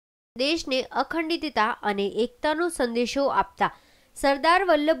દેશને અખંડિતતા અને એકતાનો સંદેશો આપતા સરદાર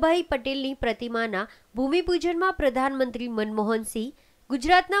વલ્લભભાઈ પટેલની પ્રતિમાના ભૂમિપૂજનમાં પ્રધાનમંત્રી મનમોહન સિંહ,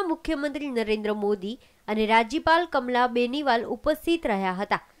 ગુજરાતના મુખ્યમંત્રી નરેન્દ્ર મોદી અને રાજ્યપાલ કમલા બેનિવાલ ઉપસ્થિત રહ્યા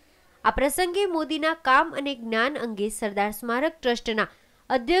હતા। આ પ્રસંગે મોદીના કામ અને જ્ઞાન અંગે સરદાર સ્મારક ટ્રસ્ટના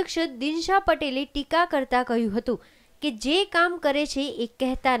અધ્યક્ષ દિનશા પટેલે ટીકા કરતા કહ્યું હતું કે જે કામ કરે છે એ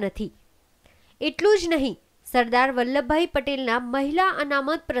કહેતા નથી। એટલું જ નહીં, સરદાર વલ્લભભાઈ પટેલના મહિલા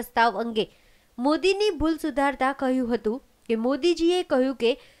અનામત પ્રસ્તાવ અંગે મોદીની ભૂલ સુધારતા કહ્યું હતું કે મોદીજીએ કહ્યું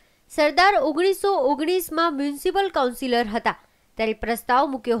કે સરદાર 1919માં મ્યુનિસિપલ કાઉન્સિલર હતા ત્યારે પ્રસ્તાવ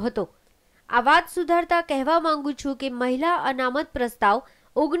મૂક્યો હતો। આ વાત સુધારતા કહેવા માંગુ છું કે મહિલા અનામત પ્રસ્તાવ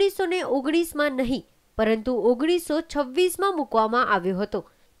 1919માં નહીં પરંતુ 1926માં મૂકવામાં આવ્યો હતો।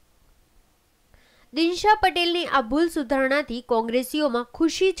 દિનશા પટેલની આ ભૂલ સુધારણાથી કોંગ્રેસીઓમાં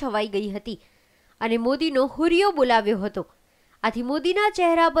ખુશી છવાઈ ગઈ હતી અને મોદીનો હુરિયો બોલાવ્યો હતો। આથી મોદીના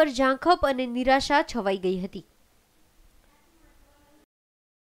ચહેરા પર ઝાંખપ અને નિરાશા છવાઈ ગઈ હતી।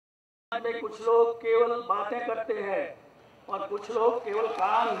 कुछ लोग केवल बातें करते हैं और कुछ लोग केवल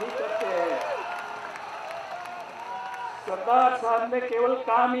काम नहीं करते हैं। सरदार साहब ने केवल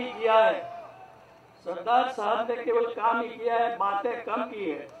काम ही किया है। सरदार साहब ने केवल काम ही किया है, बातें कम की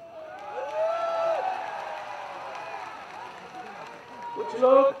है।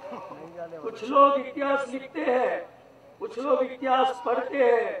 कुछ लोग इतिहास लिखते हैं, कुछ लोग इतिहास पढ़ते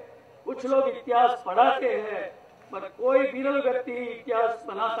हैं, कुछ लोग इतिहास पढ़ाते हैं, पर कोई विरल व्यक्ति इतिहास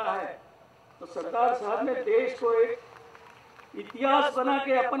बनाता है। तो सरदार साहब ने देश को एक इतिहास बना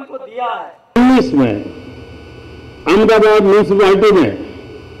के अपन को दिया है। 19 में अहमदाबाद म्यूनिसिपैलिटी में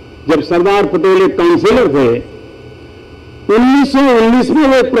जब सरदार पटेल एक काउंसिलर थे, 1919 में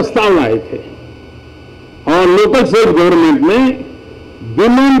वो एक प्रस्ताव लाए थे और लोकल सेल्फ गवर्नमेंट में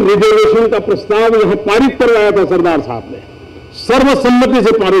विमेन रिजर्वेशन का प्रस्ताव यहां पारित करवाया था। सरदार साहब ने सर्वसम्मति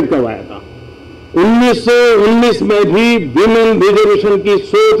से पारित करवाया था। 1919 में भी विमेन रिजर्वेशन की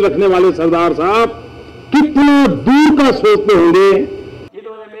सोच रखने वाले सरदार साहब कितना दूर का सोचते होंगे।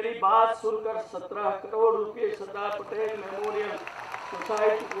 इन्होंने मेरी बात सुनकर 17 करोड़ रुपए सरदार पटेल मेमोरियल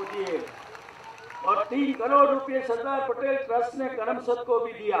सोसाइटी को दिए और 3 करोड़ रुपए सरदार पटेल ट्रस्ट ने करमसद को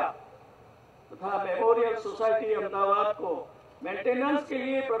भी दिया तथा मेमोरियल सोसाइटी अहमदाबाद को मेंटेनेंस के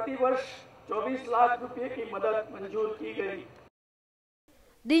लिए प्रतिवर्ष 24 लाख रुपए की मदद मंजूर की गई।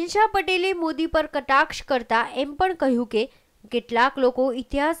 દિનશા પટેલે મોદી પર કટાક્ષ કરતા એમ પણ કહ્યું કે કેટલાક લોકો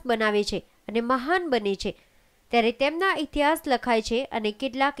ઇતિહાસ બનાવે છે અને મહાન બને છે ત્યારે તેમના ઇતિહાસ લખાય છે અને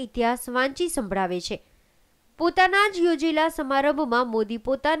કેટલાક ઇતિહાસ વાંચી સંભળાવે છે। પોતાના જ યોજેલા સમારંભમાં મોદી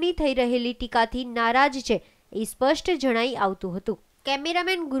પોતાની થઈ રહેલી ટીકાથી નારાજ છે એ સ્પષ્ટ જણાઈ આવતું હતું।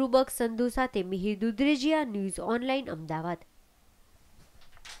 કેમેરામેન ગુરુબક્ષ સંધુ સાથે મિહિર દુધરેજિયા, ન્યૂઝ ઓનલાઈન, અમદાવાદ।